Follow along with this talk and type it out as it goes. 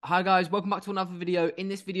Hi guys, welcome back to another video. In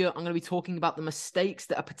this video, I'm going to be talking about the mistakes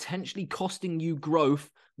that are potentially costing you growth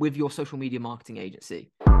with your social media marketing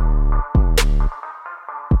agency.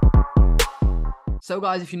 So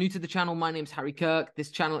guys, if you're new to the channel, my name's Harry Kirk.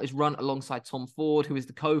 This channel is run alongside Tom Ford, who is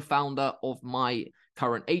the co-founder of my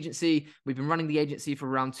current agency. We've been running the agency for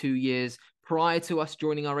around 2 years. Prior to us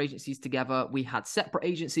joining our agencies together, we had separate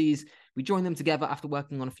agencies. We joined them together after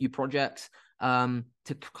working on a few projects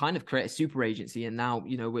to kind of create a super agency. And now,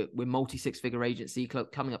 you know, we're multi-six-figure agency,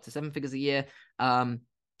 coming up to 7 figures a year.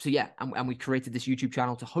 So yeah, and we created this YouTube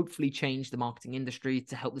channel to hopefully change the marketing industry,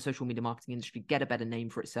 to help the social media marketing industry get a better name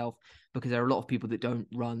for itself, because there are a lot of people that don't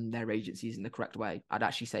run their agencies in the correct way. I'd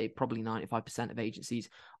actually say probably 95% of agencies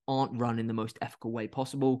aren't run in the most ethical way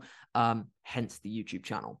possible, hence the YouTube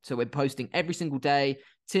channel. So we're posting every single day,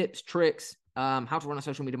 tips, tricks, how to run a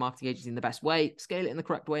social media marketing agency in the best way, scale it in the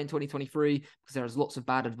correct way in 2023, because there is lots of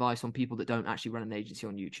bad advice on people that don't actually run an agency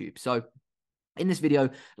on YouTube. So in this video,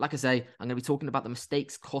 like I say, I'm going to be talking about the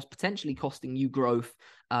mistakes potentially costing you growth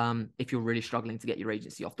if you're really struggling to get your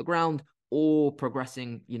agency off the ground or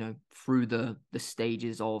progressing, you know, through the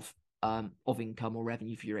stages of income or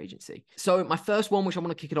revenue for your agency. So my first one, which I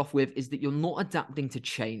want to kick it off with, is that you're not adapting to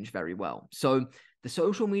change very well. So the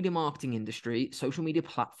social media marketing industry, social media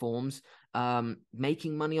platforms,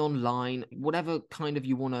 making money online, whatever kind of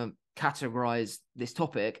you want to categorize this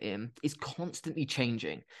topic in, is constantly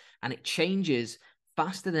changing, and it changes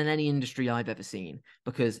faster than any industry I've ever seen,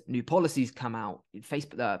 because new policies come out.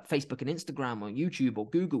 Facebook and Instagram or YouTube or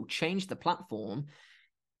Google change the platform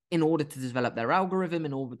in order to develop their algorithm,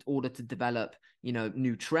 in order to develop, you know,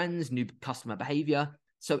 new trends, new customer behavior.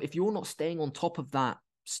 So if you're not staying on top of that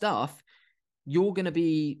stuff, you're going to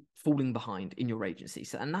be falling behind in your agency.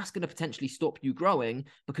 So, and that's going to potentially stop you growing,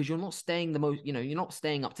 because you're not staying you're not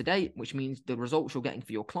staying up to date, which means the results you're getting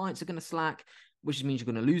for your clients are going to slack, which means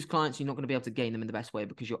you're going to lose clients. You're not going to be able to gain them in the best way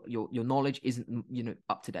because your knowledge isn't, you know,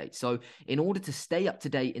 up to date. So in order to stay up to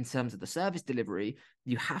date in terms of the service delivery,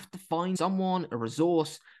 you have to find someone, a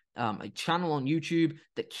resource, a channel on YouTube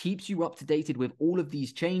that keeps you up to date with all of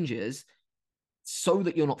these changes, so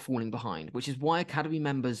that you're not falling behind, which is why Academy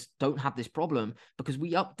members don't have this problem, because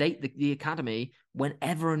we update the Academy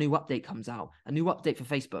whenever a new update comes out. A new update for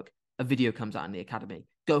Facebook, a video comes out in the Academy.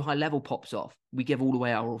 Go High Level pops off. We give all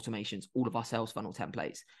away our automations, all of our sales funnel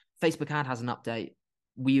templates. Facebook ad has an update.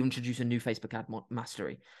 We introduce a new Facebook ad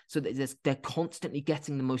mastery. So they're constantly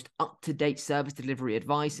getting the most up-to-date service delivery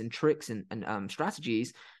advice and tricks and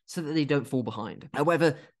strategies, so that they don't fall behind.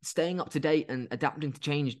 However, staying up to date and adapting to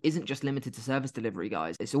change isn't just limited to service delivery,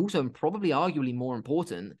 guys. It's also, probably arguably more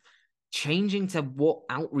important, changing to what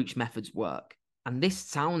outreach methods work. And this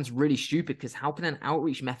sounds really stupid, because how can an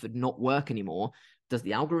outreach method not work anymore? Does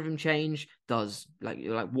the algorithm change? Does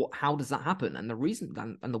how does that happen? And the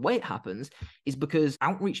reason and the way it happens is because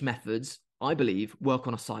outreach methods, I believe, work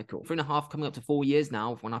on a cycle. 3.5 coming up to 4 years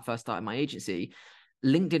now, when I first started my agency,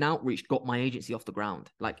 LinkedIn outreach got my agency off the ground.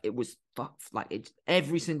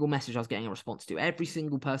 Every single message I was getting a response to, every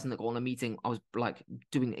single person that got on a meeting, I was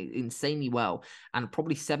doing insanely well. And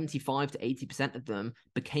probably 75 to 80% of them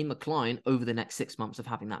became a client over the next 6 months of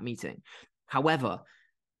having that meeting. However,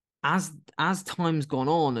 as time's gone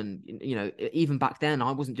on, and, you know, even back then,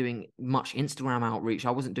 I wasn't doing much Instagram outreach.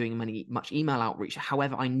 I wasn't doing much email outreach.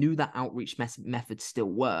 However, I knew that outreach method still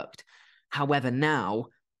worked. However, now,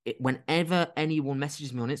 whenever anyone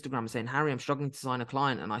messages me on Instagram saying, Harry, I'm struggling to sign a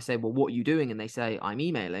client, and I say, well, what are you doing? And they say, I'm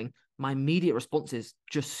emailing, my immediate response is,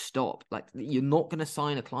 just stop. Like, you're not going to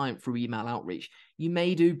sign a client through email outreach. You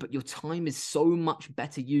may do, but your time is so much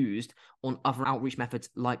better used on other outreach methods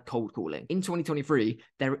like cold calling. In 2023,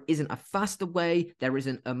 there isn't a faster way, there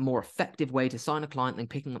isn't a more effective way to sign a client than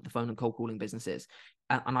picking up the phone and cold calling businesses.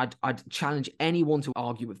 And I'd challenge anyone to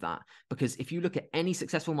argue with that, because if you look at any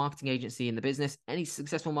successful marketing agency in the business, any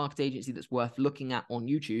successful marketing agency that's worth looking at on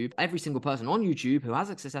YouTube, every single person on YouTube who has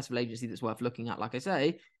a successful agency that's worth looking at, like I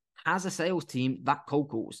say, has a sales team that cold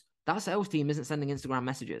calls. That sales team isn't sending Instagram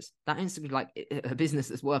messages. That Instagram, a business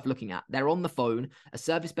that's worth looking at. They're on the phone. A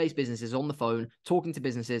service-based business is on the phone, talking to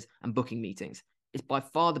businesses and booking meetings. It's by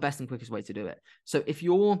far the best and quickest way to do it. So if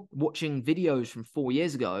you're watching videos from 4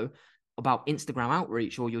 years ago about Instagram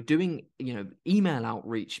outreach, or you're doing, you know, email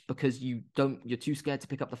outreach because you're too scared to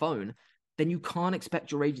pick up the phone, then you can't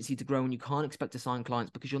expect your agency to grow, and you can't expect to sign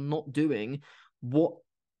clients, because you're not doing what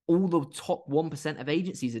all the top 1% of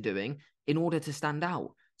agencies are doing in order to stand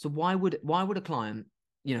out. So why would a client,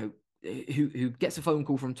 you know, who gets a phone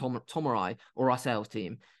call from Tom or I, or our sales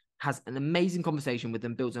team, has an amazing conversation with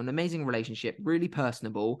them, builds an amazing relationship, really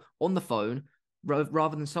personable on the phone,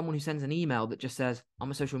 rather than someone who sends an email that just says, I'm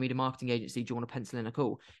a social media marketing agency, do you want to pencil in a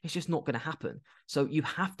call? It's just not going to happen. So you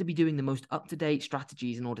have to be doing the most up-to-date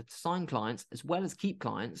strategies in order to sign clients as well as keep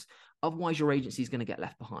clients. Otherwise, your agency is going to get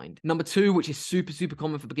left behind. Number two, which is super, super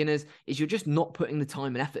common for beginners, is you're just not putting the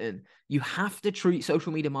time and effort in. You have to treat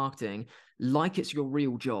social media marketing like it's your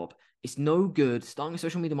real job. It's no good starting a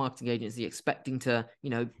social media marketing agency expecting to,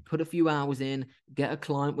 put a few hours in, get a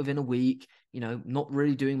client within a week, not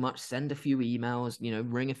really doing much, send a few emails,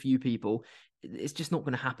 ring a few people. It's just not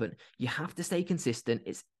going to happen. You have to stay consistent.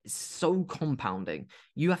 It's so compounding.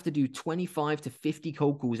 You have to do 25 to 50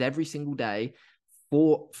 cold calls every single day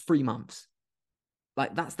for 3 months.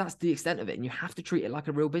 Like that's the extent of it. And you have to treat it like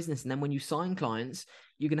a real business. And then when you sign clients,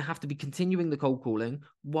 you're going to have to be continuing the cold calling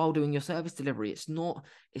while doing your service delivery. It's not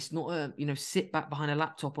a, sit back behind a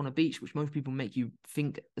laptop on a beach, which most people make you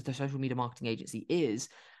think the social media marketing agency is,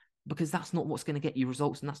 because that's not what's going to get you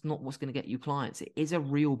results. And that's not what's going to get you clients. It is a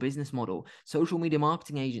real business model. Social media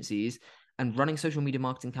marketing agencies and running social media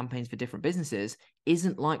marketing campaigns for different businesses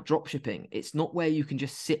isn't like dropshipping. It's not where you can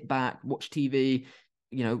just sit back, watch TV,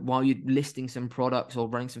 while you're listing some products or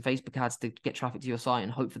running some Facebook ads to get traffic to your site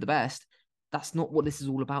and hope for the best. That's not what this is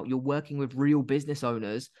all about. You're working with real business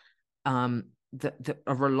owners that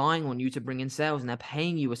are relying on you to bring in sales, and they're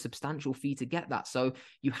paying you a substantial fee to get that. So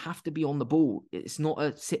you have to be on the ball. It's not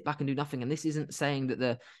a sit back and do nothing. And this isn't saying that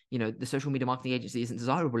the social media marketing agency isn't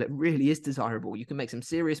desirable. It really is desirable. You can make some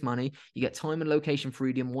serious money. You get time and location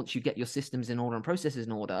freedom once you get your systems in order and processes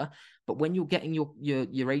in order. But when you're getting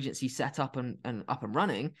your agency set up and up and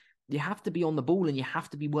running, you have to be on the ball, and you have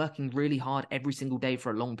to be working really hard every single day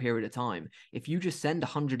for a long period of time. If you just send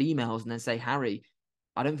 100 emails and then say, Harry,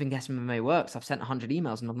 I don't think SMMA works, I've sent 100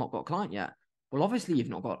 emails and I've not got a client yet. Well, obviously you've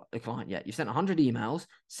not got a client yet. You've sent 100 emails,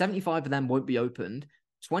 75 of them won't be opened,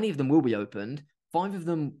 20 of them will be opened, 5 of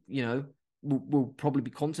them, will probably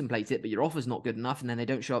be contemplated, but your offer's not good enough, and then they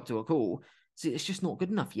don't show up to a call. So it's just not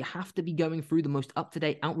good enough. You have to be going through the most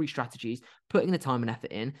up-to-date outreach strategies, putting the time and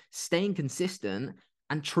effort in, staying consistent,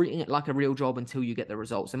 and treating it like a real job until you get the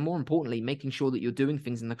results. And more importantly, making sure that you're doing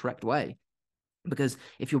things in the correct way. Because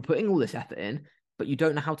if you're putting all this effort in, but you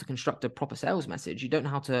don't know how to construct a proper sales message, you don't know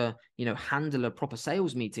how to, handle a proper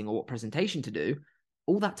sales meeting or what presentation to do,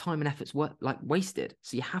 all that time and effort's wasted.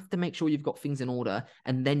 So you have to make sure you've got things in order,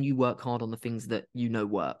 and then you work hard on the things that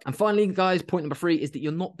work. And finally, guys, point number 3 is that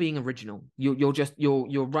you're not being original.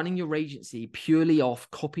 You're running your agency purely off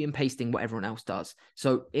copy and pasting what everyone else does.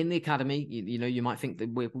 So in the academy, you might think that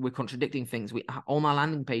we're contradicting things. On our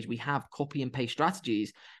landing page, we have copy and paste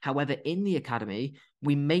strategies. However, in the academy,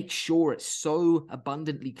 we make sure it's so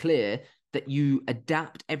abundantly clear that you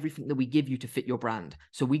adapt everything that we give you to fit your brand.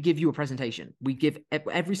 So we give you a presentation. We give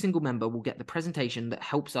every single member will get the presentation that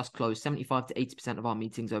helps us close 75 to 80% of our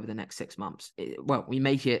meetings over the next 6 months. We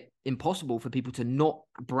make it impossible for people to not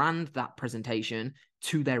brand that presentation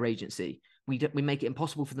to their agency. We make it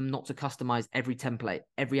impossible for them not to customize every template,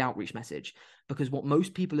 every outreach message, because what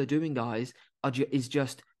most people are doing, guys, is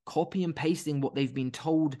just copy and pasting what they've been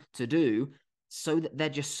told to do, so that they're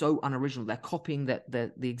just so unoriginal. They're copying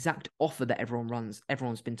the exact offer that everyone's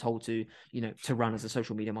been told to run as a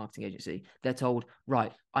social media marketing agency. They're told,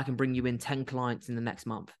 right, I can bring you in 10 clients in the next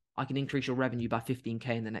month. I can increase your revenue by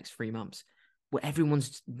 15K in the next 3 months. Where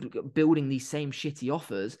everyone's building these same shitty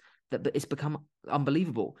offers that it's become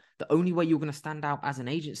unbelievable. The only way you're going to stand out as an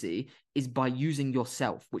agency is by using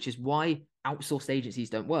yourself, which is why outsourced agencies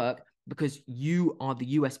don't work, because you are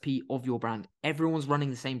the USP of your brand. Everyone's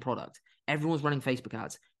running the same product. Everyone's running Facebook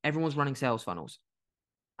ads. Everyone's running sales funnels.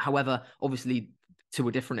 However, obviously to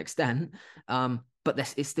a different extent,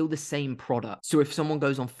 but it's still the same product. So if someone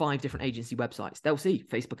goes on 5 different agency websites, they'll see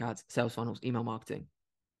Facebook ads, sales funnels, email marketing.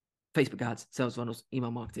 Facebook ads, sales funnels,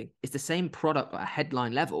 email marketing. It's the same product at a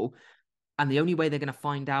headline level. And the only way they're going to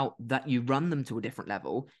find out that you run them to a different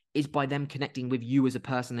level is by them connecting with you as a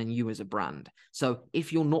person and you as a brand. So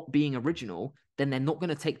if you're not being original, then they're not going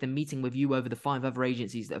to take the meeting with you over the 5 other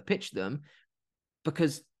agencies that have pitched them,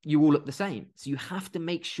 because you all look the same. So you have to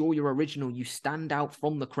make sure you're original. You stand out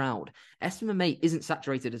from the crowd. SMMA isn't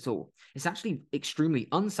saturated at all. It's actually extremely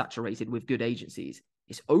unsaturated with good agencies.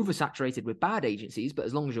 It's oversaturated with bad agencies, but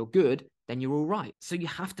as long as you're good, then you're all right. So you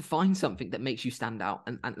have to find something that makes you stand out.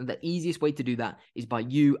 And the easiest way to do that is by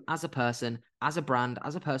you as a person, as a brand,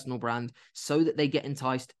 as a personal brand, so that they get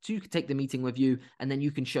enticed to take the meeting with you. And then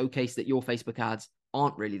you can showcase that your Facebook ads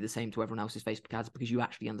aren't really the same to everyone else's Facebook ads, because you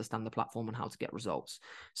actually understand the platform and how to get results.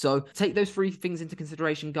 So take those 3 things into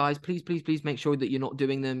consideration, guys. Please, please, please make sure that you're not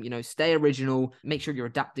doing them. Stay original. Make sure you're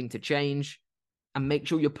adapting to change. and make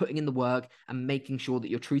sure you're putting in the work and making sure that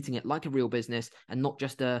you're treating it like a real business and not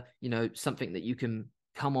just something that you can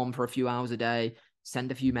come on for a few hours a day,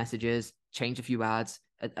 send a few messages, change a few ads,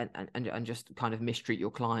 and just kind of mistreat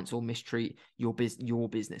your clients or mistreat your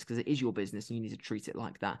business, because it is your business and you need to treat it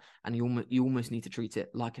like that. And you almost need to treat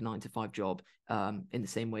it like a 9-to-5 job, in the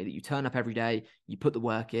same way that you turn up every day, you put the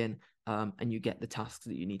work in, and you get the tasks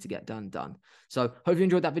that you need to get done. So hope you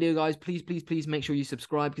enjoyed that video, guys. Please make sure you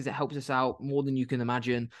subscribe, because it helps us out more than you can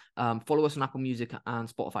imagine. Follow us on Apple Music and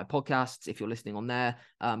Spotify podcasts if you're listening on there.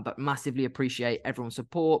 But massively appreciate everyone's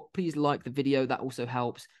support. Please like the video. That also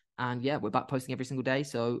helps. And yeah, we're back posting every single day.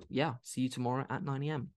 So yeah, see you tomorrow at 9 a.m.